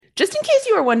Just in case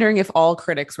you were wondering if all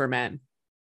critics were men,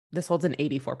 this holds an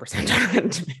 84% on Rotten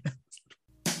Tomatoes.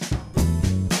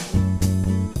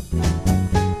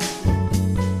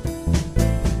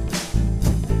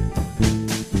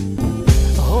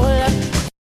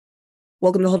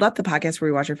 Welcome to Hold Up, the podcast where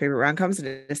we watch our favorite rom-coms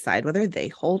and decide whether they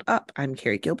hold up. I'm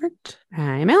Carrie Gilbert.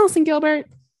 I'm Allison Gilbert.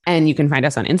 And you can find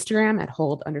us on Instagram at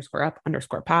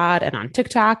hold_up_pod and on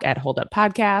TikTok at Hold Up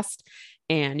Podcast.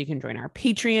 And you can join our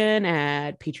Patreon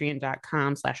at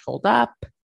patreon.com/holdup.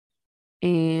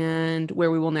 And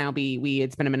where we will now be,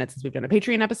 it's been a minute since we've done a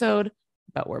Patreon episode,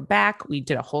 but we're back. We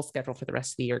did a whole schedule for the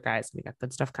rest of the year, guys. We got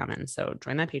good stuff coming. So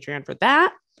join that Patreon for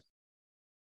that.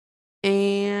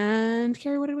 And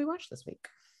Carrie, what did we watch this week?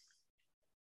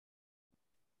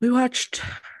 We watched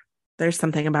There's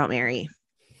Something About Mary,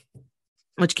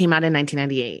 which came out in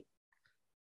 1998.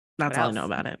 That's all I know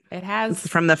about it. It's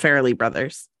from the Farrelly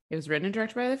brothers. It was written and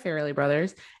directed by the Farrelly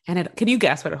brothers. And can you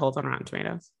guess what it holds on Rotten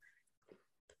Tomatoes?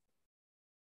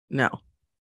 No.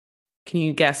 Can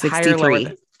you guess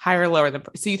 63. higher or lower than,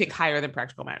 so you think higher than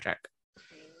Practical Magic?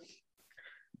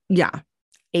 Yeah.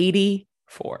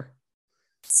 84.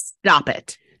 Stop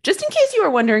it. Just in case you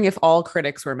were wondering if all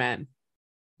critics were men,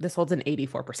 this holds an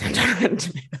 84% on Rotten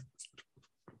Tomatoes.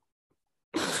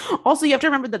 Also, you have to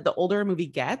remember that the older a movie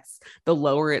gets, the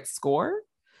lower its score.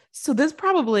 So this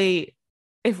probably,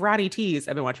 if Ratty Tease,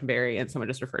 I've been watching Barry and someone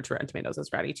just referred to Rotten Tomatoes as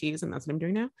Ratty Tease, and that's what I'm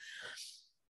doing now.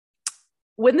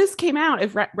 When this came out,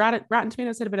 if Rotten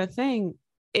Tomatoes had been a thing,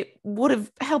 it would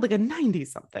have held like a 90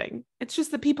 something. It's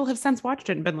just that people have since watched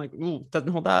it and been like, ooh,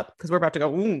 doesn't hold up, because we're about to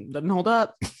go, ooh, doesn't hold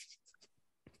up.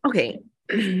 Okay.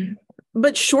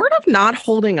 But short of not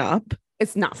holding up,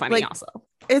 it's not funny. Also,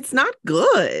 it's not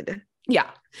good.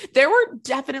 Yeah. There were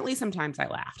definitely some times I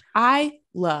laughed. I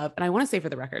love, and I want to say for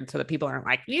the record so that people aren't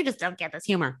like, you just don't get this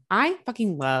humor. I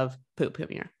fucking love poop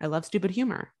humor. I love stupid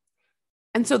humor.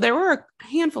 And so there were a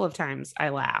handful of times I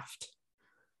laughed.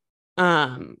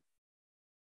 But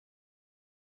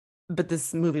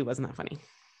this movie wasn't that funny.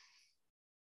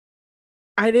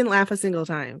 I didn't laugh a single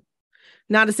time.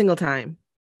 Not a single time.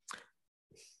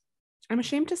 I'm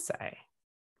ashamed to say,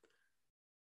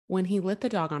 when he lit the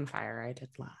dog on fire, I did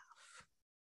laugh.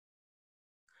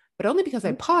 But only because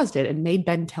I paused it and made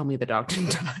Ben tell me the dog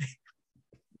didn't die.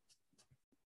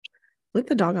 Lit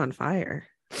the dog on fire?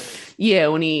 Yeah,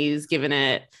 when he's giving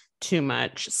it too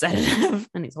much sedative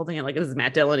and he's holding it like, this is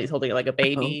Matt Dillon, he's holding it like a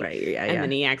baby. Oh, right. Yeah, and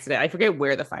then he accidentally, I forget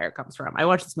where the fire comes from. I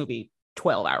watched this movie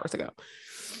 12 hours ago.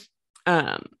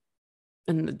 And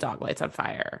the dog lights on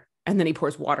fire. And then he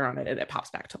pours water on it and it pops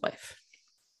back to life.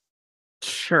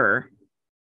 Sure.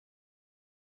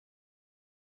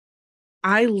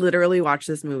 I literally watched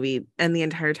this movie and the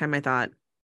entire time I thought,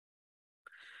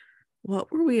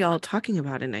 what were we all talking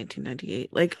about in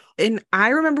 1998? Like, and I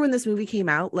remember when this movie came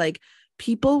out, like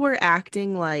people were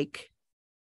acting like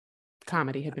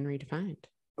comedy had been redefined.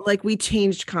 Like we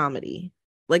changed comedy.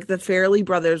 Like the Farrelly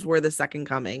brothers were the second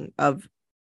coming of,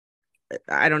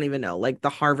 I don't even know, like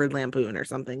the Harvard Lampoon or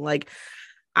something. Like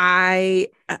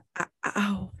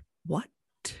what?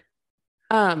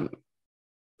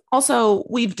 Also,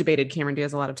 we've debated Cameron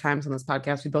Diaz a lot of times on this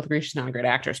podcast. We both agree she's not a great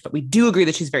actress, but we do agree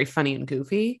that she's very funny and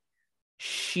goofy.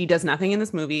 She does nothing in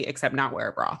this movie except not wear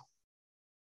a bra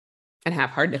and have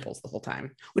hard nipples the whole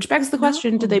time, which begs the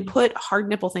question, did they put hard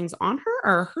nipple things on her,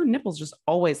 or are her nipples just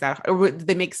always that hard? Or did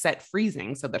they make set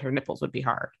freezing so that her nipples would be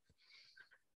hard?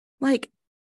 Like,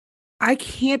 I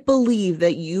can't believe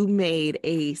that you made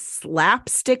a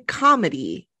slapstick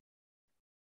comedy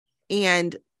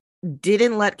and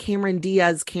didn't let Cameron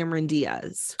Diaz.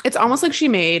 It's almost like she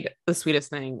made The Sweetest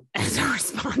Thing as a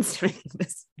response to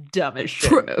this dumbest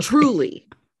shit movie.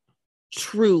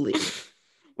 Truly.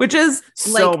 Which is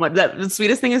so much, that The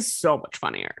Sweetest Thing is so much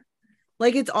funnier.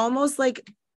 Like, it's almost like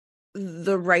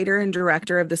the writer and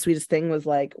director of The Sweetest Thing was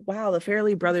like, wow, the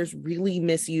Farrelly brothers really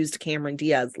misused Cameron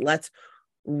Diaz. Let's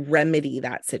remedy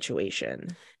that situation.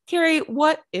 Carrie,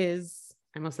 what is,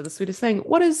 I almost said The Sweetest Thing,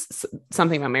 what is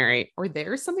Something About Mary? Or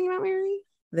There's Something About Mary?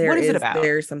 What is it about?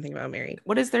 There's Something About Mary.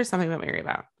 What is There's Something About Mary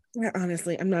about?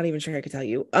 Honestly, I'm not even sure I could tell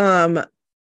you.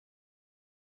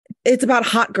 It's about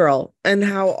Hot Girl and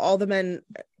how all the men,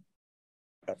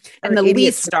 and the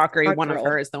least stalkery one of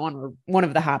her is the one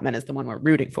of the hot men is the one we're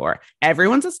rooting for.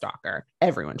 Everyone's a stalker.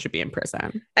 Everyone should be in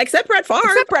prison. Except Brett Favre.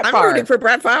 I'm rooting for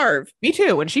Brett Favre. Me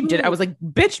too. When she did, I was like,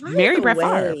 bitch, marry Brett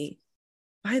Favre.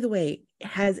 By the way,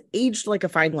 has aged like a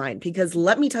fine line, because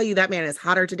let me tell you, that man is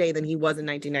hotter today than he was in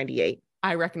 1998.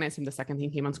 I recognized him the second he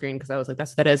came on screen because I was like,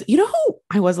 that's what that is. You know who?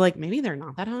 I was like, maybe they're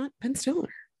not that hot. Ben Stiller.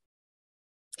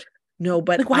 No,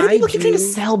 but like, why do people keep trying to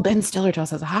sell Ben Stiller to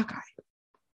us as a hot guy?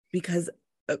 Because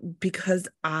because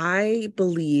I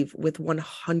believe with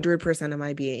 100% of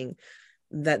my being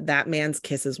that man's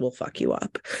kisses will fuck you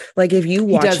up. Like if you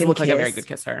watch he does him look kiss, like a very good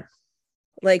kisser.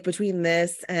 like between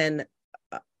this and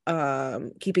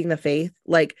Keeping the Faith,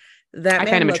 like that I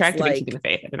man find him looks attractive in like, Keeping the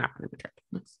Faith. I do not find him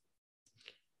attractive.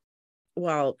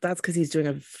 well, that's because he's doing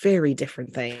a very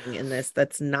different thing in this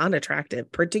that's not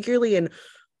attractive, particularly in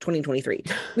 2023.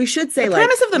 We should say The like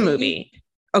premise of the movie.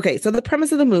 Okay, so the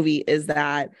premise of the movie is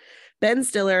that Ben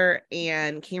Stiller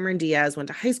and Cameron Diaz went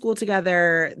to high school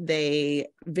together. They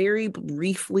very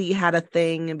briefly had a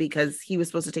thing because he was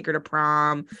supposed to take her to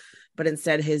prom, but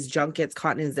instead his junk gets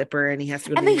caught in his zipper and he has to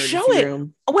go to And the they show emergency it.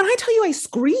 room. When I tell you I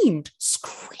screamed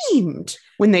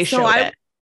when they showed it.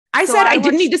 I so said I I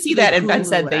didn't need to watched see the that, and Ben Hulu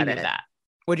said they edit. knew that.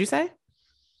 What'd you say?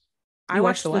 I You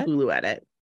watched watched the what? Hulu edit.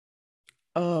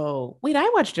 Oh, wait, I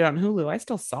watched it on Hulu. I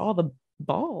still saw the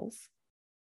balls.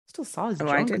 Still saw his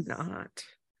junk.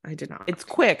 I did not. It's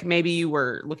quick. Maybe you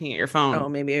were looking at your phone. Oh,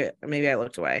 maybe I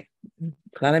looked away.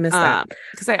 Glad I missed that.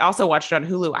 Because I also watched it on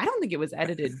Hulu. I don't think it was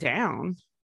edited down.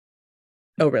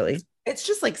 Oh, really? It's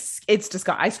just like it's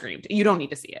disgusting. I screamed. You don't need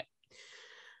to see it.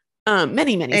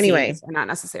 Many scenes are not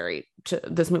necessary to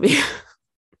this movie.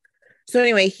 So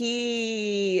anyway,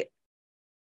 he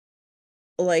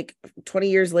like 20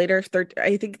 years later,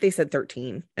 I think they said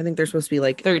 13. I think they're supposed to be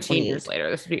like 13 years later.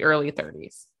 This would be early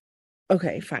 30s.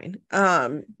 Okay, fine.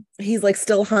 He's like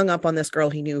still hung up on this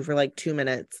girl he knew for like 2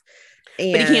 minutes.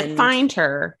 And but he can't find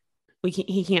her.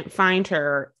 He can't find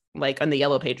her like on the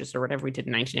Yellow Pages or whatever we did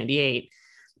in 1998.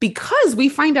 Because we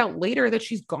find out later that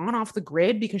she's gone off the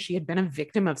grid because she had been a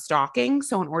victim of stalking.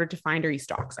 So in order to find her, he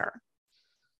stalks her.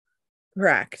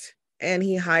 Correct. And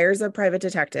he hires a private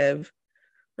detective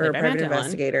or a private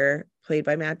investigator played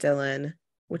by Matt Dillon,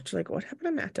 which like, what happened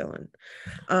to Matt Dillon?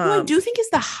 I do think is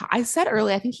I said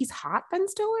earlier, I think he's hot, Ben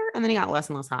Stiller. And then he got less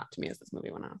and less hot to me as this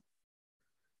movie went on.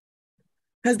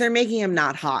 Because they're making him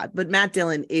not hot, but Matt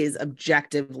Dillon is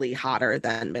objectively hotter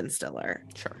than Ben Stiller.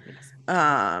 Sure.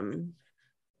 Yes.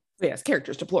 Yes,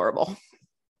 character's deplorable.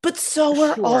 But so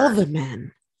are all the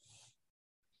men.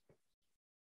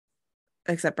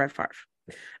 Except Brett Favre.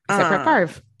 Except Brett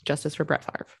Favre. Justice for Brett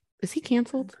Favre. Is he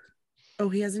canceled? Oh,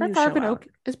 he has a Brett new Favre show out.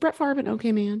 Is Brett Favre an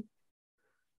okay man?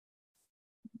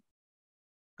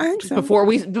 I think so. Before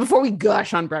we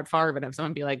gush on Brett Favre and have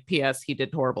someone be like, P.S. he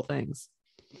did horrible things.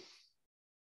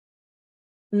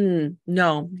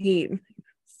 No,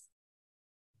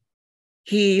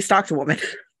 he stalked a woman.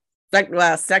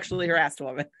 Sexually harassed a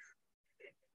woman.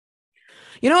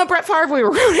 You know what, Brett Favre? We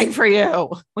were rooting for you.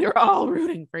 We were all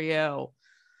rooting for you.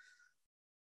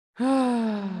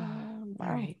 All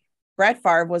right. Brett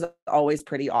Favre was always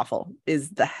pretty awful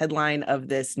is the headline of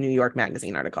this New York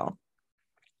Magazine article.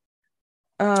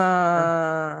 Okay,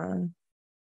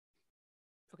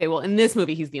 well, in this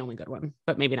movie, he's the only good one,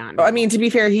 but maybe not. I mean, to be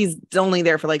fair, he's only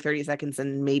there for like 30 seconds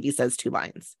and maybe says 2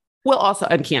 lines. Well, also,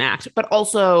 and can't act, but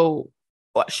also,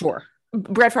 sure.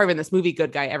 Brett Favre in this movie,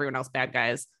 good guy. Everyone else, bad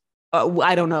guys.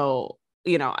 I don't know.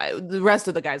 You know, the rest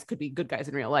of the guys could be good guys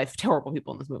in real life. Terrible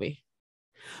people in this movie.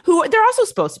 Who they're also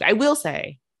supposed to be. I will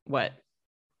say what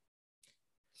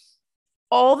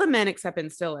all the men except Ben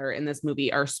Stiller in this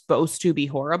movie are supposed to be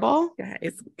horrible.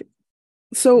 Guys.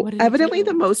 So evidently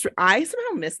I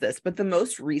somehow missed this, but the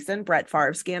most recent Brett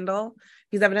Favre scandal,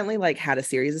 he's evidently like had a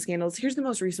series of scandals. Here's the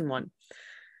most recent one.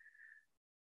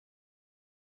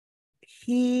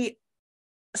 He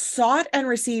sought and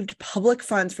received public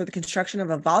funds for the construction of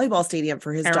a volleyball stadium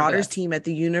for his daughter's team at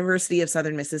the University of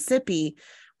Southern Mississippi,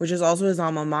 which is also his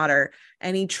alma mater.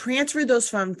 And he transferred those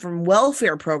funds from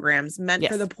welfare programs meant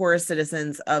for the poorest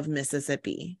citizens of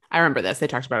Mississippi. I remember this. They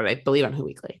talked about it, I believe, on Who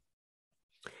Weekly.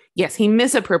 Yes, he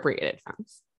misappropriated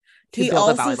funds. He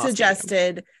also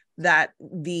suggested that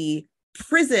the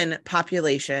prison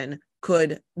population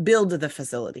could build the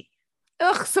facility.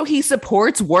 Ugh, so he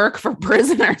supports work for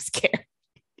prisoners' care.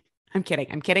 I'm kidding.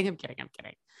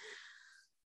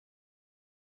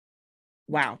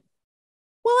 Wow.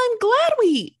 Well, I'm glad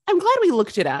we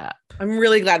looked it up. I'm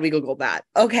really glad we Googled that.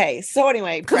 Okay, so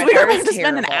anyway, because we were going to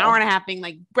spend an hour and a half being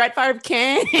like Brett Favre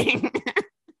king.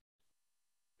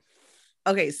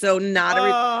 Okay, so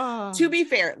to be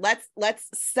fair, let's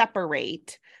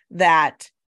separate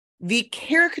that the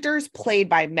characters played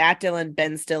by Matt Dillon,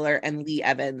 Ben Stiller, and Lee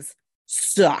Evans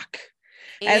suck.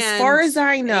 As far as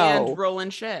I know, and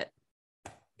rolling shit.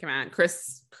 Come on,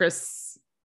 Chris.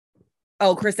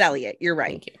 Oh, Chris Elliott. You're right.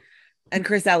 Thank you. And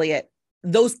Chris Elliott.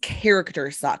 Those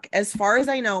characters suck. As far as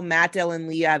I know, Matt Dillon,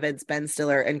 Lee Evans, Ben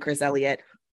Stiller, and Chris Elliott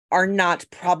are not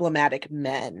problematic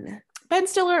men. Ben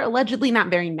Stiller allegedly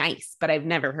not very nice, but I've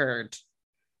never heard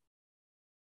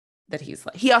that he's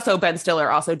like, he also, Ben Stiller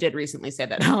also did recently say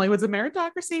that Hollywood's a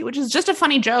meritocracy, which is just a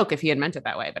funny joke if he had meant it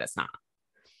that way, but it's not.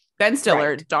 Ben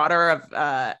Stiller, right. Daughter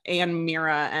of Anne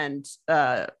Mira and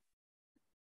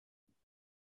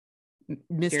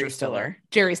Mr.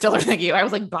 Jerry Stiller, thank you. I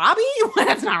was like, Bobby?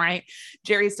 That's not right.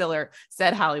 Jerry Stiller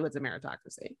said Hollywood's a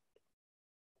meritocracy.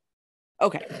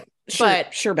 Okay.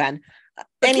 Sure, Ben.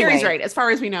 Anyway, Carrie's right. As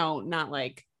far as we know, not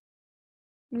like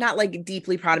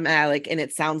deeply problematic, and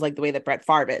it sounds like the way that Brett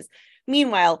Favre is.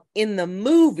 Meanwhile, in the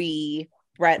movie,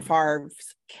 Brett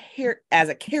Favre's as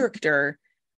a character,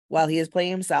 while he is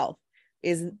playing himself,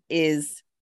 is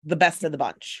the best of the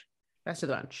bunch. Best of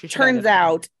the bunch. Turns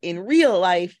out, in real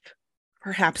life,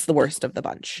 perhaps the worst of the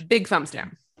bunch. Big thumbs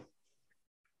down.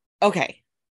 Okay.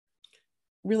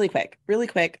 Really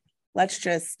quick. Let's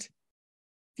just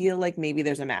feel like maybe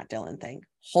there's a Matt Dillon thing.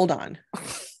 Hold on.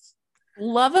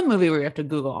 Love a movie where you have to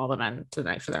Google all the men to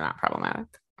make sure they're not problematic.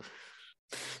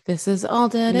 This is all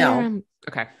dead air.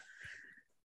 Okay.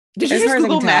 Did you just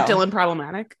Google Matt Dillon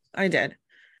problematic? I did.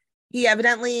 He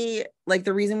evidently, like,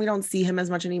 the reason we don't see him as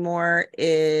much anymore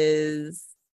is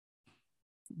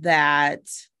that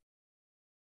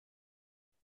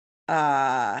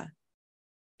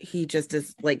he just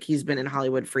is like, he's been in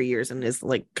Hollywood for years and is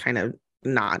like kind of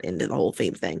not into the whole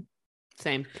fame thing.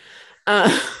 Same.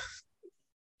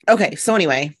 Okay, so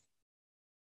anyway.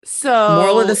 So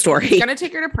moral of the story. He's gonna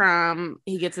take her to prom.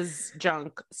 He gets his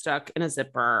junk stuck in a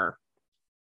zipper.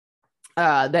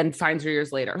 Then finds her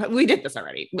years later. We did this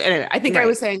already. Anyway, I think I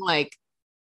was saying like,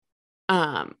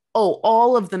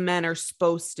 all of the men are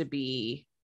supposed to be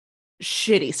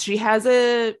shitty. She has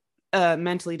a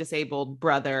mentally disabled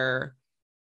brother.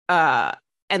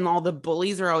 And all the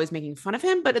bullies are always making fun of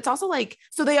him, but it's also like,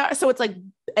 so it's like,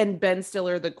 and Ben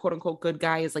Stiller, the quote unquote good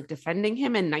guy, is like defending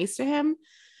him and nice to him.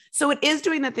 So it is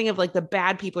doing that thing of like the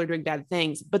bad people are doing bad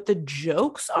things, but the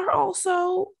jokes are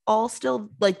also all still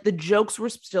like the jokes we're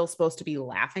still supposed to be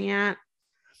laughing at.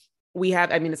 We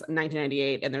have, I mean, it's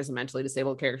 1998 and there's a mentally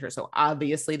disabled character. So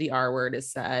obviously the R word is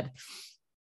said.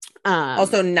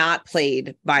 Also not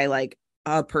played by like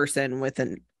a person with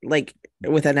an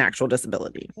actual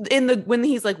disability. When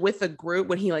he's like with a group,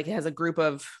 when he like has a group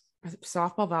of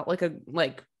softball,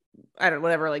 I don't know,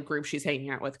 whatever like group she's hanging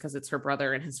out with, because it's her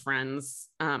brother and his friends.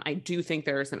 I do think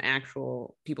there are some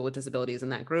actual people with disabilities in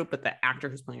that group, but the actor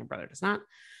who's playing her brother does not.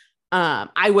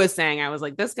 I was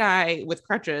like, this guy with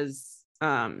crutches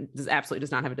absolutely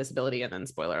does not have a disability. And then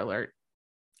spoiler alert,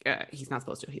 he's not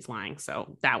supposed to, he's lying.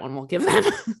 So that one we'll give them.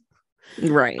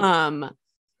 Right.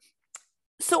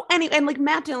 So anyway, and like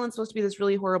Matt Dillon's supposed to be this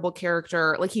really horrible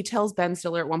character. Like he tells Ben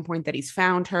Stiller at one point that he's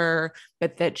found her,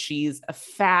 but that she's a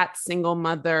fat single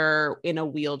mother in a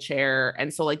wheelchair.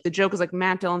 And so like the joke is like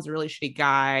Matt Dillon's a really shitty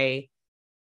guy,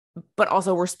 but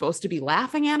also we're supposed to be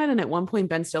laughing at it. And at one point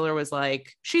Ben Stiller was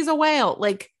like, she's a whale.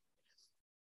 Like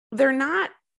they're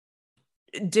not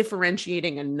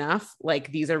differentiating enough.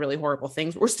 Like these are really horrible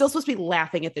things. We're still supposed to be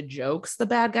laughing at the jokes the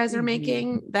bad guys are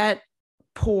making, that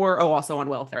also on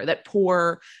welfare, that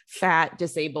poor, fat,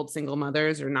 disabled single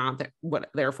mothers are not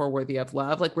therefore worthy of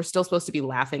love. Like we're still supposed to be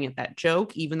laughing at that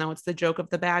joke, even though it's the joke of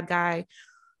the bad guy.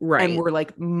 Right. And we're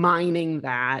like mining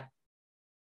that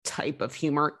type of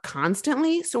humor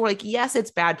constantly. So we're like, yes,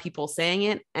 it's bad people saying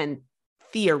it. And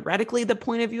theoretically, the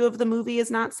point of view of the movie is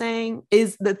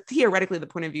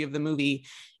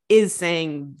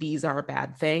saying these are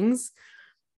bad things,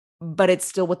 but it's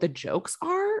still what the jokes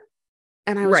are.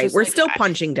 And I was we're still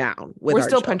punching down. We're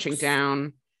still punching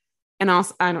down. And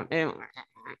also, I don't know.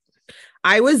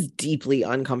 I was deeply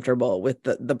uncomfortable with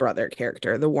the brother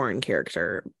character, the Warren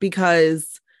character,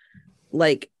 because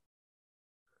like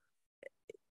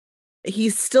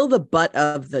he's still the butt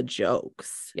of the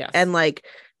jokes. Yes. And like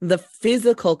the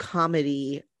physical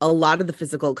comedy, a lot of the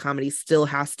physical comedy still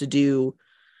has to do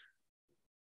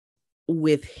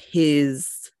with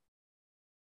his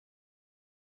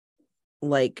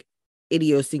like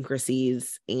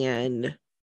idiosyncrasies and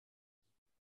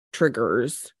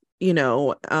triggers,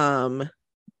 and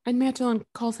Matt Dillon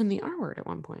calls him the R word at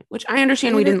one point, which I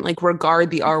understand we didn't like regard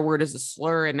the R word as a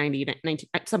slur in 19.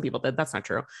 Some people did. That's not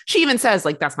true. She even says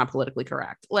like that's not politically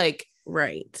correct. Like,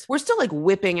 right, we're still like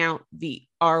whipping out the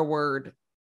R word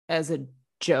as a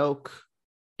joke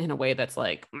in a way that's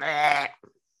like meh.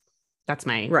 That's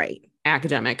my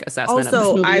academic assessment.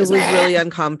 Also, of this movie I was really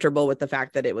uncomfortable with the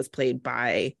fact that it was played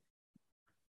by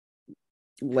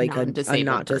like a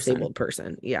not disabled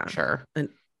person. Yeah, sure, an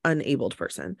unabled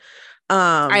person.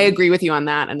 I agree with you on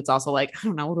that. And it's also like, I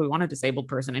don't know, what do we want a disabled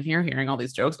person in here hearing all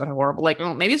these jokes about how horrible, like,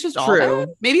 oh, maybe it's just all bad.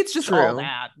 Maybe it's just all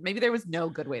bad. Maybe there was no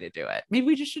good way to do it. Maybe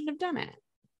we just shouldn't have done it.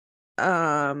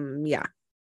 Yeah.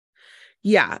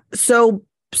 Yeah. So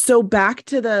back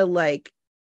to the like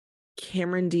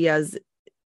Cameron Diaz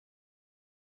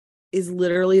is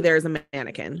literally there as a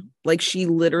mannequin. Like she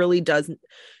literally doesn't.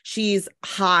 She's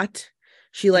hot.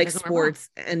 She likes sports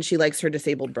and she likes her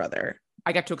disabled brother.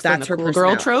 I got to explain the cool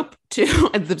girl trope too.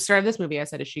 At the start of this movie, I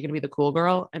said, "Is she going to be the cool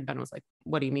girl?" And Ben was like,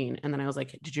 "What do you mean?" And then I was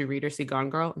like, "Did you read or see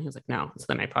Gone Girl?" And he was like, "No." So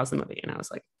then I paused the movie and I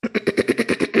was like,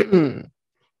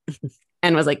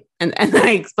 and was like, and then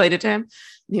I explained it to him,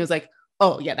 and he was like,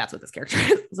 "Oh yeah, that's what this character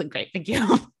is." I was like, "Great, thank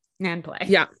you." And play.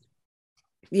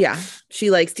 Yeah. She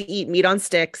likes to eat meat on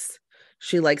sticks.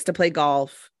 She likes to play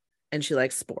golf, and she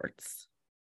likes sports.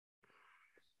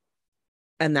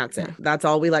 And that's it. That's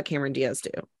all we let Cameron Diaz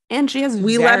do. And she has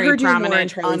we let her do more in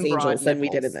Charlie's Angels than we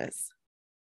did in this.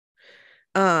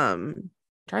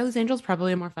 Charlie's Angels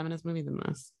probably a more feminist movie than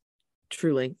this.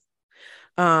 Truly.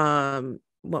 Well,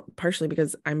 partially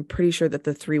because I'm pretty sure that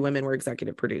the 3 women were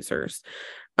executive producers.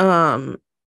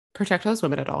 Protect those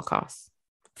women at all costs.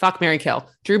 Fuck, marry, kill.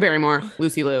 Drew Barrymore,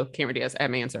 Lucy Liu, Cameron Diaz. I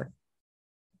have my answer.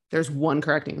 There's one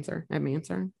correct answer. I have my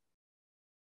answer.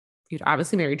 You'd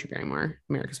obviously marry Drew Barrymore,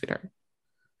 America's Sweetheart.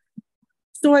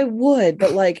 So I would,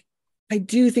 but like, I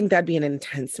do think that'd be an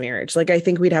intense marriage. Like, I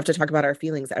think we'd have to talk about our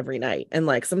feelings every night. And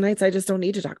like, some nights I just don't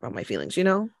need to talk about my feelings, you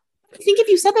know? I think if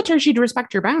you said that to her, she'd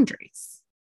respect your boundaries.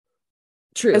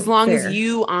 True. As long as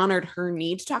you honored her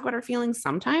need to talk about her feelings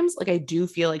sometimes, like I do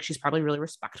feel like she's probably really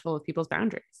respectful of people's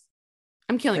boundaries.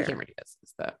 I'm killing Cameron Diaz.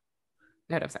 Is the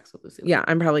I'd have sex with Lucy Liu. Yeah,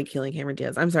 I'm probably killing Cameron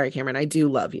Diaz. I'm sorry, Cameron. I do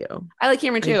love you. I like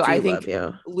Cameron too. I think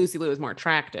Lucy Liu is more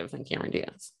attractive than Cameron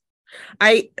Diaz.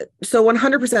 So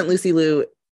 100% Lucy Liu.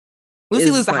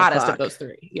 Lucy Liu's the hottest of those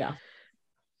 3. Yeah.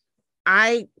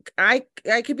 I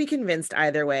could be convinced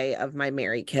either way of my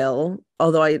marry kill,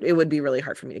 although it would be really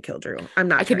hard for me to kill Drew.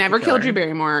 I could never kill Drew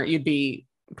Barrymore. You'd be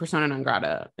persona non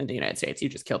grata in the United States. You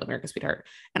just killed America's Sweetheart.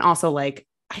 And also, like,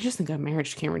 I just think a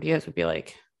marriage to Cameron Diaz would be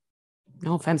like,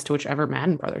 no offense to whichever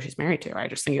Madden brother she's married to. I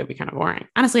just think it would be kind of boring.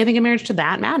 Honestly, I think a marriage to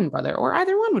that Madden brother or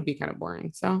either one would be kind of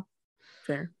boring. So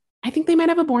fair. I think they might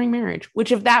have a boring marriage,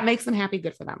 which if that makes them happy,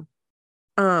 good for them.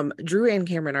 Drew and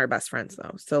Cameron are best friends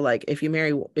though. So like if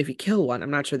you kill one,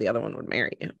 I'm not sure the other one would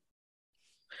marry you.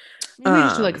 Maybe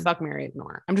just to like fuck, marry,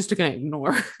 ignore. I'm just gonna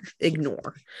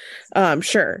ignore.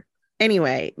 Sure.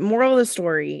 Anyway, moral of the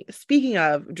story. Speaking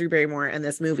of Drew Barrymore and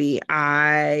this movie,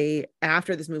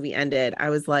 after this movie ended,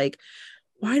 I was like,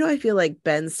 why do I feel like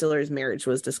Ben Stiller's marriage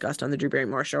was discussed on the Drew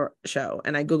Barrymore show?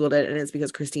 And I Googled it, and it's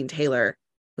because Christine Taylor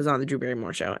was on the Drew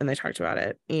Barrymore show and they talked about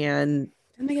it. And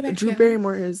Drew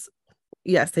Barrymore is,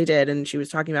 yes, they did. And she was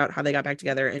talking about how they got back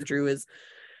together, and Drew is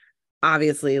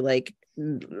obviously like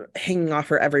hanging off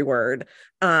her every word.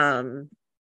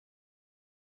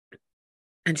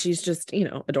 And she's just,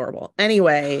 adorable.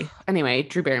 Anyway,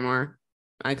 Drew Barrymore,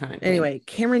 iconic. Anyway,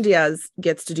 Cameron Diaz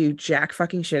gets to do jack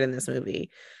fucking shit in this movie.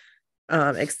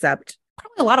 Except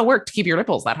probably a lot of work to keep your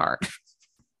nipples that hard.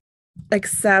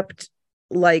 Except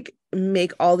like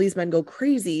make all these men go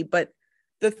crazy. But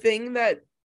the thing that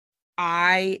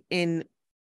I, in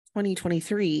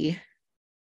 2023,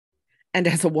 and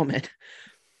as a woman,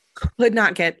 could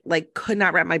not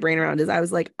wrap my brain around is I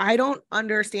was like, I don't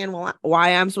understand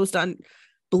why I'm supposed to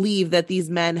believe that these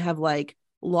men have like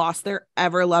lost their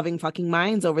ever loving fucking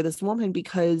minds over this woman,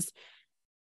 because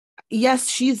yes,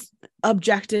 she's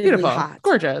objectively beautiful, hot,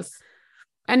 gorgeous,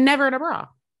 and never in a bra.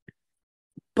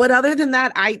 But other than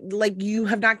that, you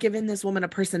have not given this woman a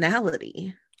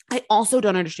personality. I also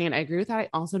don't understand. I agree with that. I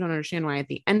also don't understand why at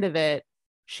the end of it,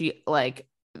 she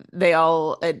they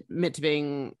all admit to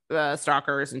being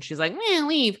stalkers, and she's like, man,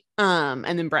 leave. And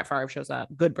then Brett Favre shows up.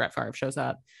 Good Brett Favre shows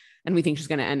up, and we think she's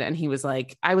going to end it. And he was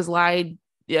like, I was lied.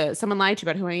 Someone lied to you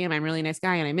about who I am. I'm a really nice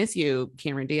guy, and I miss you,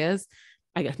 Cameron Diaz.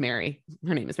 I guess Mary.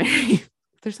 Her name is Mary.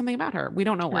 There's something about her. We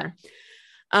don't know what.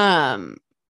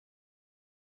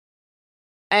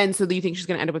 And so you think she's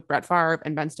going to end up with Brett Favre,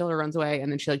 and Ben Stiller runs away,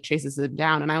 and then she chases him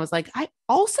down. And I was like, I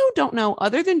also don't know,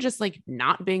 other than just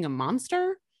not being a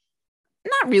monster,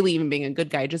 not really even being a good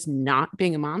guy, just not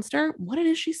being a monster, what it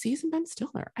is she sees in Ben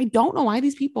Stiller. I don't know why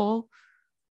these people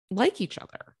like each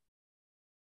other.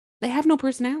 They have no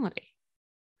personality.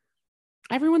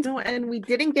 And we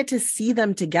didn't get to see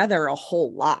them together a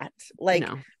whole lot.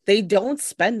 They don't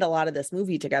spend a lot of this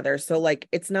movie together. So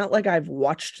it's not like I've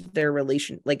watched their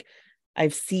relation.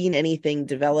 I've seen anything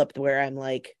developed where I'm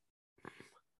like,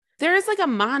 there is a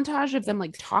montage of them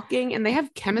talking, and they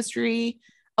have chemistry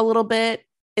a little bit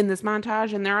in this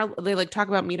montage, and they talk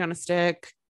about meat on a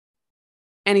stick,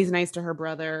 and he's nice to her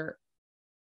brother,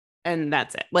 and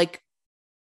that's it.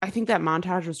 I think that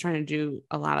montage was trying to do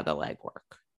a lot of the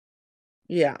legwork.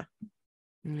 Yeah.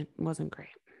 And it wasn't great.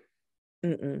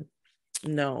 Mm-mm.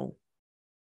 No.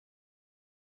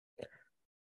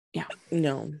 Yeah.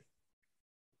 No.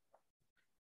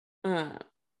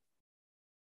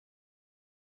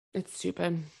 It's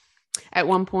stupid. At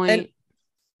one point,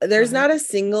 and there's not a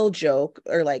single joke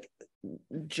or like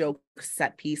joke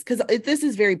set piece, because this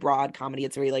is very broad comedy.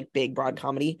 It's very like big, broad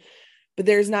comedy, but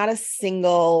there's not a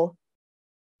single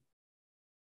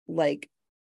like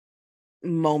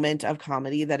moment of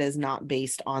comedy that is not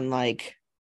based on like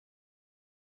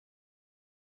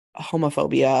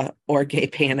homophobia or gay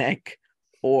panic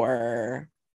or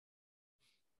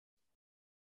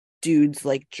dudes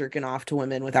like jerking off to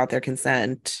women without their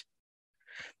consent.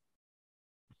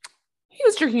 He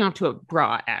was jerking off to a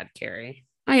bra ad, Carrie.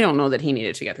 I don't know that he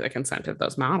needed to get the consent of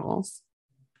those models.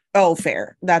 Oh,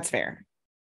 fair. That's fair.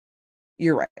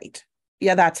 You're right.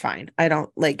 Yeah, that's fine. I don't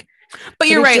like. But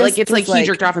you're right. Like, it's like he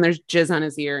jerked off and there's jizz on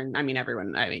his ear. And I mean,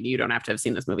 you don't have to have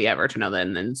seen this movie ever to know that.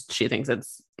 And then she thinks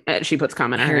she puts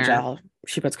cum in her hair. Gel.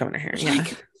 She puts cum in her hair. Yeah.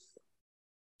 Like,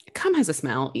 cum has a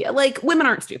smell. Yeah. Like, women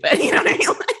aren't stupid. You know what I mean?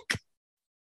 Like,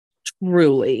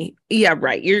 truly. Yeah,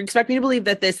 right. You're expecting me to believe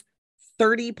that this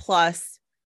 30 plus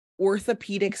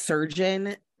orthopedic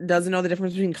surgeon doesn't know the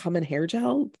difference between cum and hair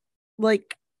gel?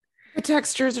 Like, the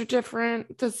textures are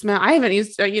different. The smell. I haven't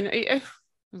used, I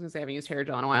was gonna say I haven't used hair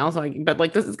gel in a while, but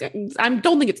like this is, I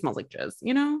don't think it smells like jizz,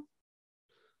 you know?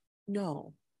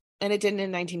 No, and it didn't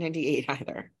in 1998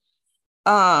 either.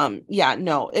 Yeah,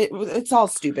 no, it's all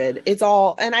stupid. It's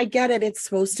all, and I get it. It's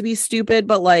supposed to be stupid,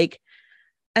 but like,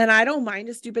 and I don't mind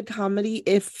a stupid comedy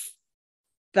if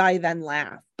I then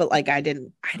laugh, but like I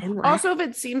didn't laugh. Also, if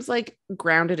it seems like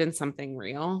grounded in something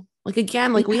real. Like,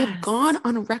 again, like, yes. We have gone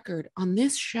on record on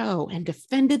this show and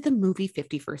defended the movie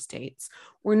 50 First Dates.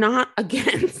 We're not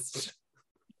against,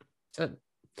 to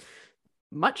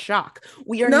much shock.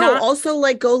 We are not. Also,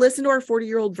 like, go listen to our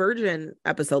 40-Year-Old Virgin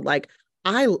episode. Like,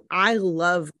 I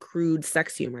love crude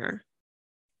sex humor.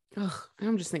 Ugh,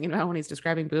 I'm just thinking about when he's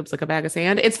describing boobs like a bag of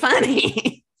sand. It's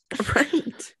funny.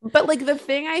 Right. But like, the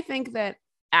thing I think that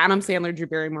Adam Sandler, Drew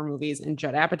Barrymore movies and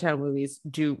Judd Apatow movies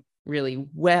do really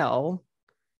well,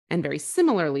 and very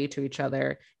similarly to each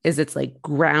other, is it's like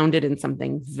grounded in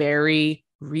something very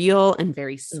real and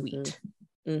very sweet.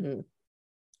 Mm-hmm. Mm-hmm.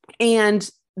 And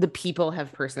the people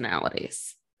have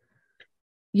personalities.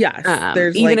 Yes.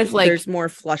 There's even if like there's more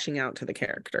flushing out to the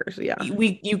characters. Yeah.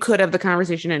 You could have the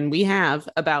conversation, and we have,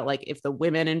 about like if the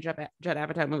women in Judd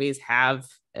Apatow movies have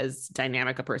as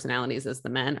dynamic of personalities as the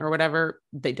men or whatever.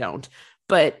 They don't.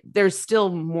 But there's still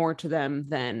more to them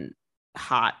than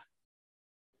hot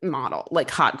model,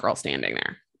 like hot girl standing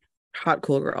there. Hot,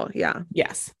 cool girl. Yeah.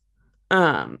 Yes.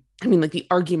 I mean, like, the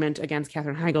argument against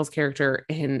Katherine Heigl's character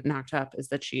in Knocked Up is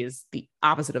that she is the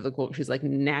opposite of the cool. She's like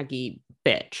naggy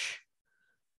bitch,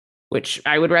 which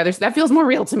I would rather, that feels more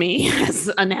real to me as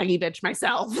a naggy bitch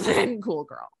myself than cool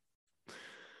girl.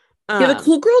 Yeah, the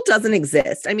cool girl doesn't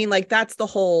exist. I mean, like, that's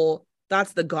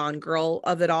the Gone Girl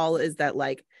of it all, is that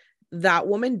like that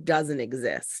woman doesn't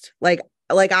exist. Like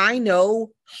I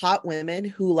know hot women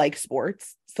who like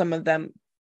sports. Some of them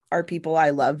are people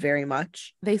I love very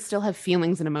much. They still have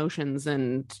feelings and emotions,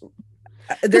 and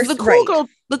there's the cool girl.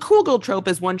 The cool girl trope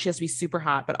is, one, she has to be super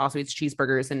hot, but also eats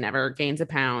cheeseburgers and never gains a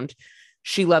pound.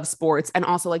 She loves sports and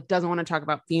also like doesn't want to talk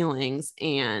about feelings,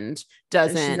 and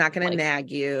doesn't. She's not going to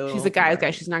nag you. She's a guy's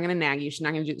guy. She's not going to nag you. She's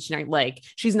not going to do.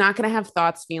 She's not going to have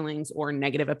thoughts, feelings, or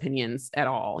negative opinions at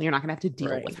all. You're not going to have to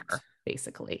deal with her.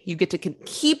 Basically, you get to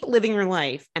keep living your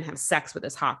life and have sex with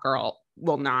this hot girl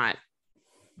while not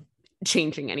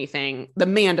changing anything. The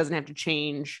man doesn't have to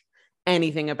change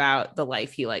anything about the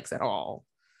life he likes at all.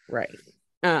 Right.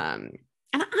 And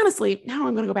honestly, now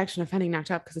I'm going to go back to defending Knocked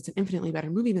Up because it's an infinitely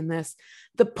better movie than this.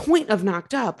 The point of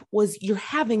Knocked Up was, you're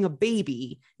having a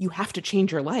baby. You have to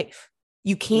change your life.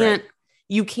 You can't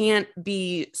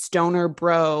be stoner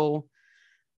bro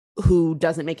who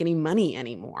doesn't make any money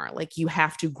anymore. Like, you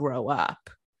have to grow up.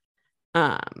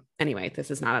 Anyway,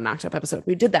 this is not a Knocked Up episode.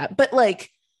 We did that, but like,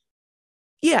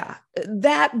 yeah,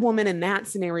 that woman in that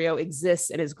scenario exists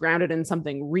and is grounded in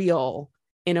something real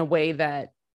in a way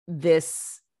that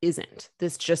this isn't.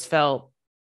 This just felt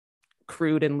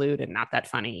crude and lewd and not that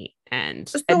funny,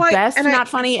 and not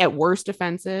funny, at worst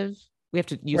offensive. We have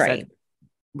to use that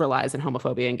relies on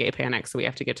homophobia and gay panic, so we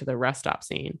have to get to the rest stop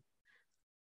scene.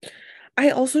 I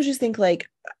also just think like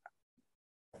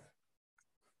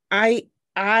I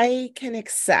can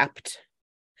accept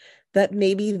that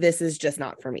maybe this is just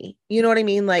not for me. You know what I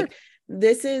mean? Like,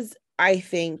 this is, I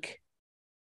think,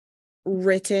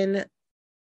 written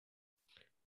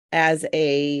as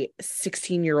a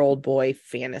 16-year-old boy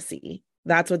fantasy.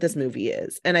 That's what this movie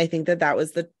is. And I think that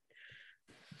was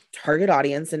target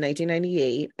audience in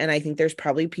 1998, and I think there's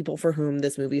probably people for whom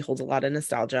this movie holds a lot of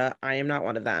nostalgia. I am not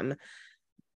one of them.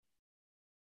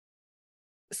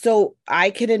 So I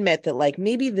can admit that, like,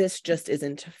 maybe this just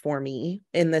isn't for me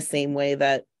in the same way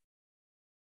that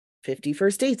 50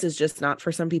 First Dates is just not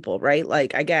for some people, right?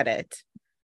 Like, I get it.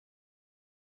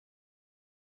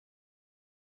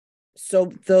 So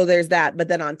there's that, but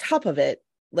then on top of it,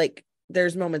 like,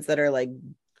 there's moments that are like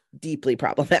deeply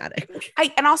problematic.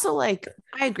 And also, like,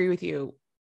 I agree with you,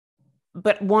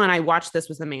 but one, I watched this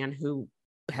with a man who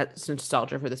has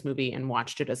nostalgia for this movie and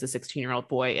watched it as a 16-year-old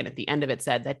boy, and at the end of it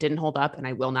said that didn't hold up, and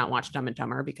I will not watch Dumb and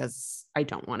Dumber because I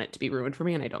don't want it to be ruined for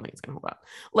me, and I don't think it's gonna hold up.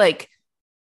 Like,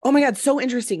 oh my god, so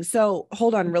interesting. So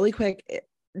hold on really quick.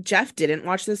 Jeff didn't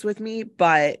watch this with me,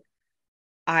 but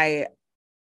I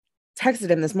texted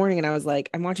him this morning and I was like,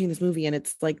 I'm watching this movie and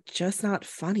it's like just not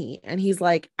funny. And he's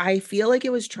like, I feel like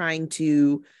it was trying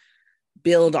to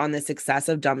build on the success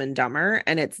of Dumb and Dumber,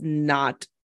 and it's not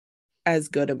as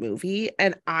good a movie.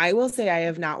 And I will say I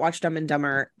have not watched Dumb and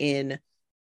Dumber in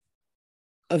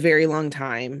a very long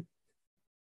time.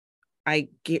 I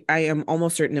am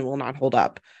almost certain it will not hold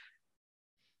up.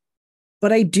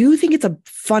 But I do think it's a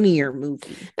funnier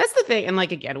movie. That's the thing. And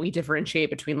like, again, we differentiate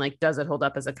between like, does it hold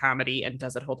up as a comedy and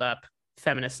does it hold up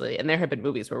feministly? And there have been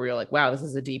movies where we were like, wow, this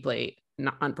is a deeply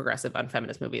unprogressive,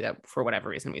 unfeminist movie that for whatever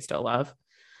reason we still love.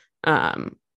 I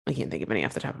can't think of any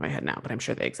off the top of my head now, but I'm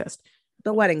sure they exist.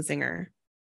 The Wedding Singer.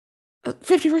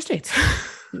 50 First Dates.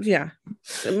 Yeah.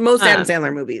 Most Adam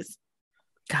Sandler movies.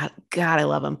 God, I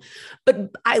love him.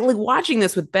 But I like watching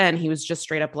this with Ben. He was just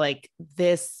straight up like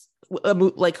this,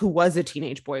 like, who was a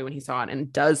teenage boy when he saw it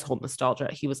and does hold nostalgia.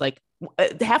 He was like,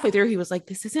 halfway through, he was like,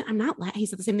 this isn't, I'm not, he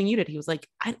said the same thing you did. He was like,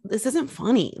 this isn't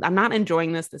funny. I'm not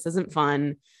enjoying this. This isn't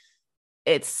fun.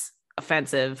 It's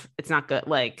offensive. It's not good.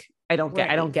 Like, I don't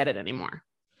get it anymore.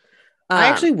 I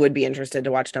actually would be interested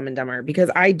to watch Dumb and Dumber because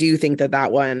I do think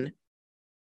that one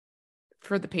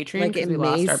for the Patreon, like, we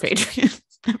lost our Patreon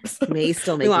episode. May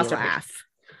still make me laugh.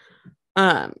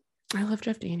 I love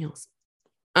Jeff Daniels.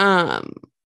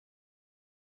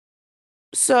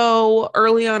 So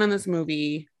early on in this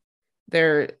movie,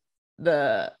 the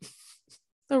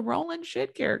Roland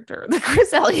shit character, the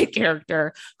Chris Elliott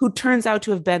character, who turns out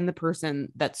to have been the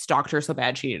person that stalked her so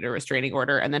bad she needed a restraining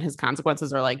order, and then his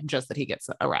consequences are like just that he gets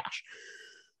a rash.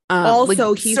 Also,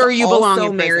 like, he's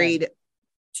also married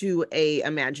to a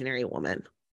imaginary woman.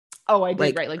 Oh, I did,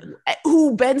 like, right? Like,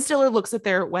 who Ben Stiller looks at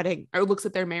their wedding or looks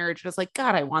at their marriage and is like,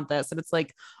 God, I want this. And it's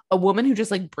like a woman who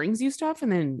just like brings you stuff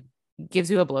and then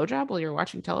gives you a blowjob while you're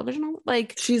watching television.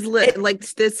 Like, she's like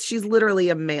this. She's literally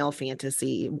a male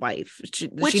fantasy wife. She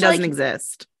doesn't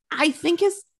exist. I think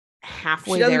is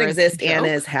halfway. She doesn't exist and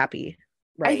is happy.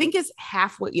 Right. I think is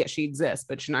halfway. Yeah, she exists,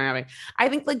 but she's not having. I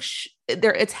think like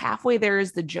it's halfway there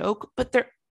is the joke, but there.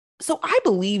 So I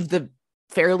believe the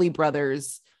Farrelly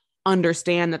brothers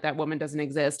understand that woman doesn't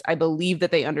exist. I believe that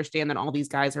they understand that all these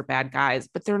guys are bad guys,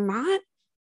 but they're not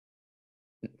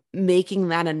making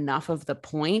that enough of the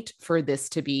point for this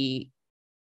to be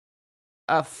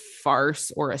a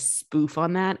farce or a spoof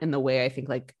on that in the way I think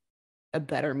like a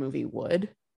better movie would.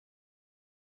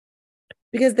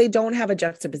 Because they don't have a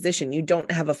juxtaposition. You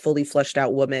don't have a fully fleshed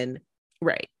out woman,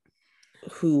 right,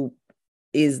 who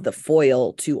is the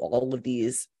foil to all of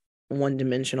these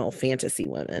one-dimensional fantasy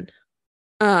women.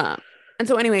 And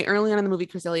so anyway, early on in the movie,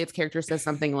 Chris Elliott's character says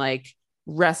something like,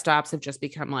 rest stops have just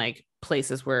become like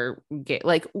places where gay,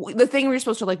 like the thing where you're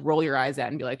supposed to like roll your eyes at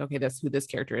and be like, okay, that's who this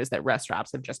character is, that rest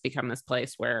stops have just become this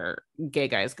place where gay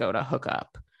guys go to hook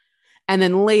up. And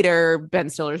then later, Ben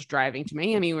Stiller's driving to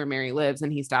Miami where Mary lives,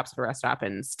 and he stops at a rest stop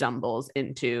and stumbles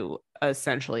into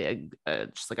essentially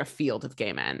just like a field of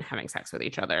gay men having sex with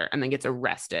each other, and then gets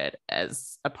arrested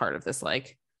as a part of this,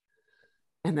 like,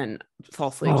 and then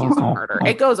falsely accused of murder.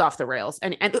 It goes off the rails,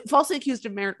 and falsely accused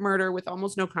of murder with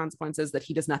almost no consequences that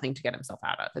he does nothing to get himself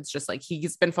out of. It's just like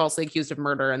he's been falsely accused of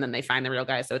murder, and then they find the real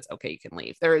guy, so it's okay, you can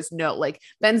leave. There is no, like,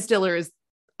 Ben Stiller is,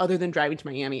 other than driving to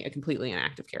Miami, a completely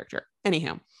inactive character.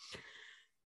 Anyhow.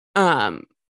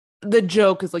 The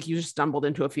joke is like you just stumbled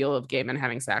into a field of gay men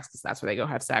having sex because that's where they go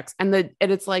have sex, and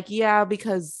it's like, yeah,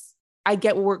 because I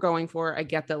get what we're going for. I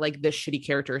get that like this shitty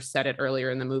character said it earlier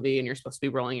in the movie, and you're supposed to be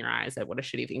rolling your eyes at what a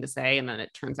shitty thing to say, and then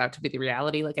it turns out to be the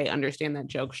reality. Like, I understand that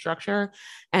joke structure,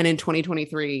 and in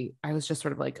 2023, I was just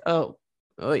sort of like, oh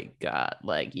god,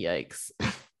 like, yikes.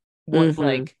 What,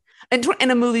 like, and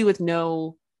in a movie with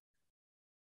no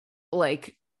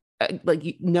like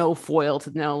no foil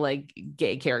to no like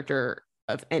gay character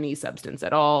of any substance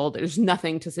at all. There's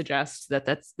nothing to suggest that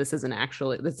this isn't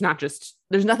actually, that's not just,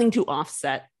 there's nothing to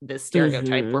offset this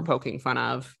stereotype we're poking fun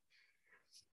of.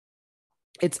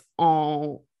 It's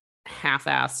all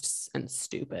half-assed and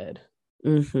stupid.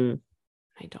 Mm-hmm.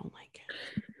 I don't like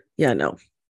it. Yeah, no.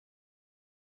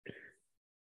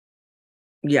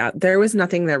 Yeah, there was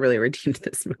nothing that really redeemed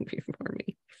this movie for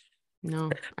me.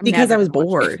 No, because I was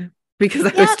bored. Because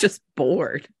I was just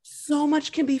bored. So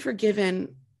much can be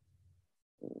forgiven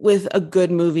with a good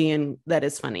movie and that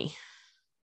is funny.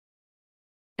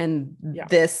 And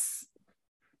this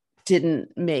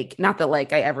didn't make, not that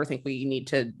like I ever think we need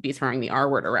to be throwing the R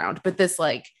word around, but this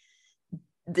like,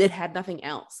 it had nothing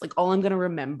else. Like all I'm going to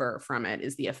remember from it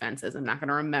is the offenses. I'm not going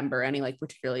to remember any like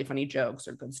particularly funny jokes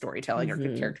or good storytelling or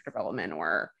good character development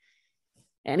or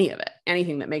any of it,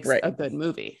 anything that makes a good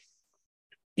movie.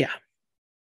 Yeah.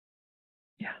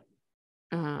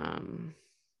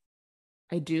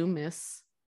 I do miss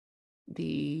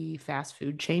the fast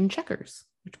food chain Checkers,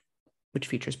 which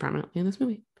features prominently in this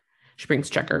movie. She brings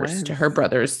Checkers to her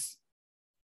brother's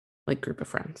like group of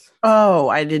friends. Oh,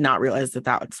 I did not realize that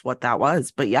that's what that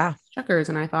was, but yeah. Checkers.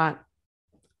 And I thought,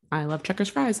 I love Checkers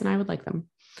fries and I would like them.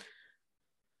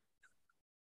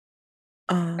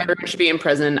 Everyone should be in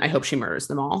prison. I hope she murders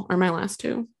them all are my last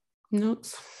two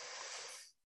notes.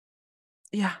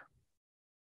 Yeah.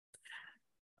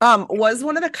 Was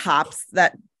one of the cops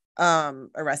that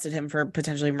arrested him for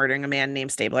potentially murdering a man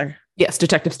named Stabler? Yes,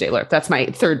 Detective Stabler. That's my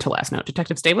third to last note.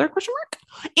 Detective Stabler, ?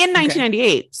 In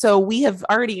 1998. So we have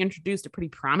already introduced a pretty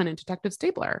prominent Detective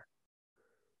Stabler.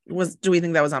 Do we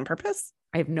think that was on purpose?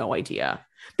 I have no idea.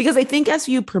 Because I think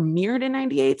SVU premiered in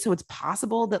 98. So it's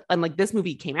possible that, and like this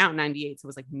movie came out in 98. So it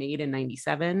was like made in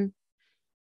 97.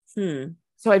 So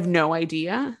I have no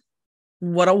idea.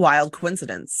 What a wild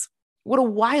coincidence. What a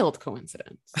wild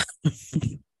coincidence.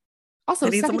 Also, I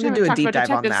need someone to do a deep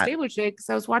dive on that. Stabler shit, because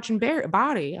I was watching Barry.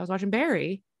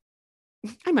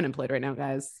 I'm unemployed right now,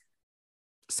 guys.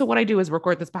 So what I do is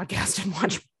record this podcast and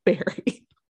watch Barry.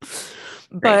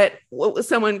 But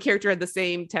someone character had the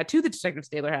same tattoo that Detective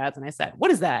Stabler has, and I said,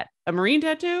 "What is that? A Marine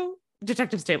tattoo?"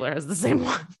 Detective Stabler has the same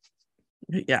one.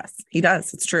 Yes, he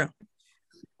does. It's true.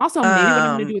 Also, maybe what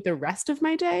I'm going to do with the rest of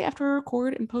my day after I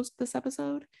record and post this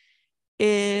episode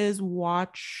is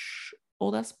watch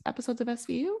old episodes of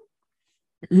SVU.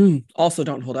 Also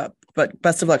don't hold up, but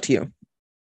best of luck to you.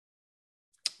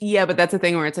 Yeah, but that's the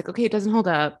thing where it's like, okay, it doesn't hold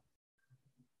up.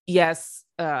 Yes,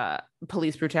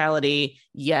 police brutality.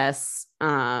 Yes,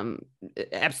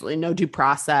 absolutely no due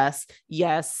process.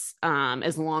 Yes,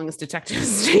 as long as Detective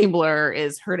Stabler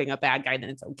is hurting a bad guy, then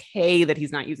it's okay that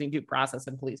he's not using due process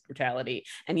and police brutality.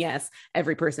 And yes,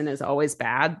 every person is always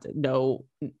bad. No,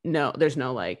 there's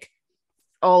no like,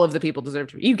 all of the people deserve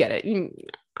to be. You get it.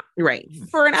 Right.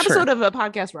 For an episode of a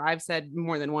podcast where I've said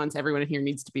more than once, everyone here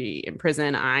needs to be in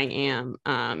prison. I am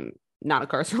not a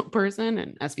carceral person,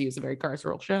 and SVU is a very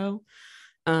carceral show.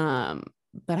 But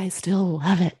I still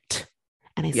love it.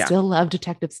 And I still love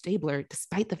Detective Stabler,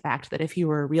 despite the fact that if he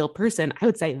were a real person, I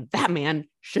would say that man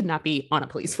should not be on a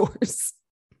police force.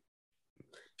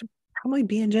 Probably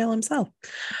be in jail himself.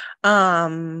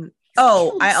 I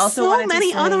also wanted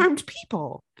many unarmed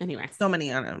people. Anyway, so many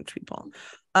unarmed people.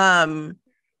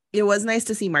 It was nice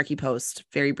to see Markie Post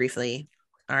very briefly.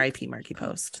 R.I.P. Markie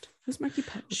Post. Who's Markie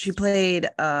Post? She played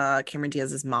Cameron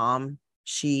Diaz's mom.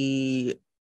 She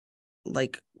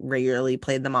like regularly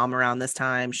played the mom around this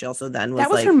time. She also then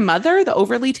was her mother. The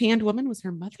overly tanned woman was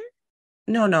her mother.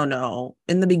 No.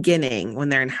 In the beginning, when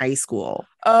they're in high school.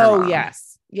 Oh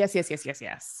yes.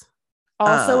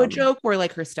 Also a joke where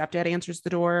like her stepdad answers the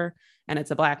door and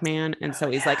it's a black man. And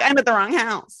so he's like, I'm at the wrong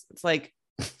house. It's like,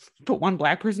 put one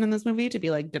black person in this movie to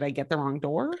be like, did I get the wrong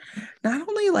door? Not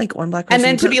only like one black person. And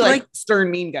then to be like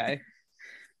stern, mean guy.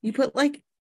 You put like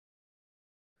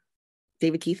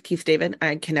Keith David.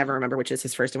 I can never remember which is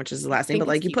his first and which is his last name. But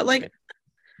like you put like,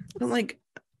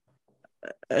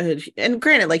 and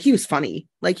granted, like he was funny.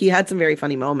 Like he had some very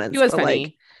funny moments. He was funny.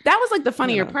 Like, that was like the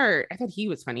funnier part. I thought he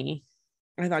was funny.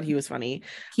 I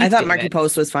thought Markie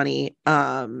Post was funny.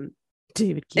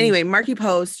 David Keith. Anyway, Markie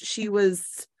Post,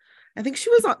 I think she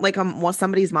was on like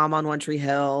somebody's mom on One Tree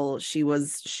Hill.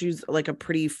 She's like a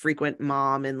pretty frequent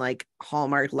mom in like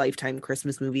Hallmark Lifetime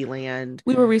Christmas movie land.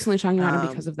 We were recently talking about it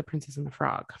because of The Princess and the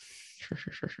Frog.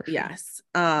 Sure. Yes.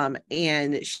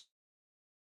 And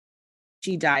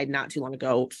she died not too long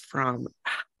ago from,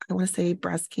 I want to say,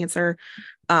 breast cancer.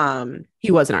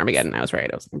 He was in Armageddon. I was right.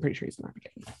 I'm pretty sure he's in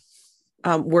Armageddon.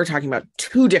 We're talking about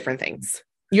two different things.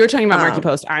 You're talking about Markie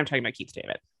Post. I'm talking about Keith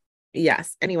David.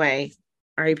 Yes. Anyway,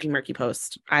 R.I.P. Markie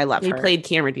Post. I love her. He played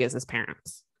Cameron Diaz's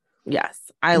parents. Yes.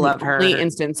 I love her. The only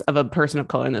instance of a person of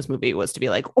color in this movie was to be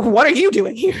like, what are you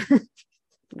doing here?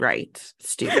 Right.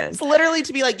 Stupid. It's literally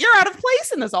to be like, you're out of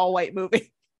place in this all white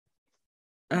movie.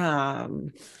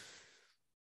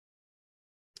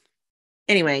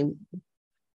 Anyway,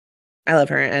 I love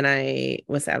her, and I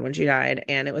was sad when she died,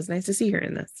 and it was nice to see her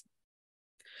in this.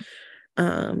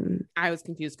 I was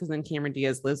confused because then Cameron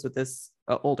Diaz lives with this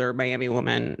older Miami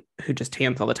woman who just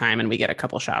tans all the time, and we get a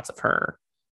couple shots of her,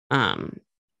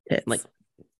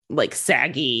 like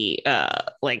saggy,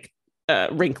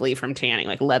 wrinkly from tanning,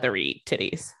 like leathery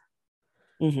titties.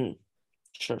 Mm-hmm.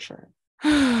 Sure.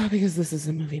 Because this is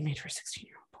a movie made for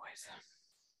 16-year-old boys.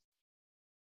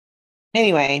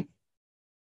 Anyway,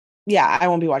 yeah, I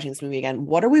won't be watching this movie again.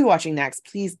 What are we watching next?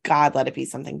 Please, God, let it be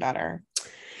something better.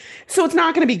 So it's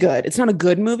not going to be good. It's not a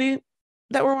good movie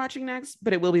that we're watching next,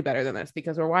 but it will be better than this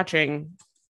because we're watching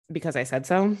Because I Said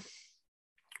So,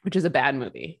 which is a bad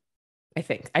movie. I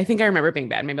think I remember it being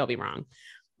bad. Maybe I'll be wrong,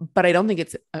 but I don't think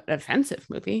it's an offensive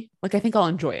movie. Like, I think I'll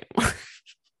enjoy it more.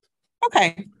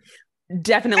 Okay.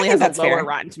 Definitely has a lower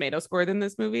Rotten Tomato score than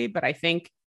this movie, but I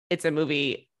think it's a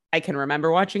movie I can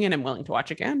remember watching and I'm willing to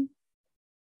watch again.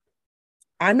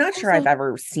 I'm not sure I've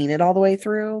ever seen it all the way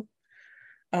through.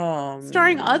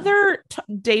 Starring other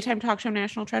daytime talk show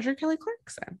national treasure Kelly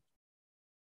Clarkson.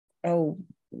 Oh,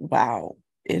 wow.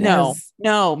 No,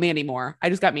 Mandy Moore. I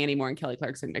just got Mandy Moore and Kelly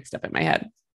Clarkson mixed up in my head.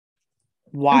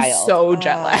 Wild. I'm so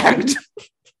jet lagged.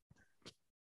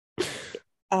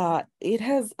 It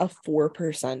has a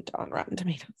 4% on Rotten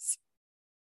Tomatoes.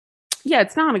 Yeah,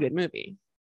 it's not a good movie.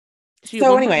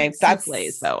 So anyway, that's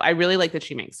soufflés, though. I really like that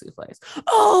she makes soufflés.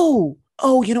 Oh,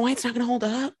 you know why it's not going to hold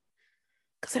up?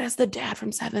 Because it has the dad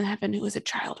from Seventh Heaven who is a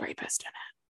child rapist in it.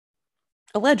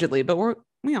 Allegedly, but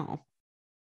we all.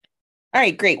 All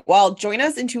right, great. Well, join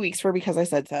us in 2 weeks for Because I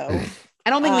Said So.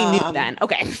 I don't think we knew then.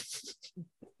 Okay.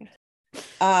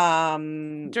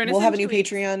 We'll have a new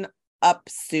Patreon up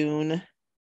soon.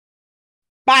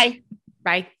 Bye.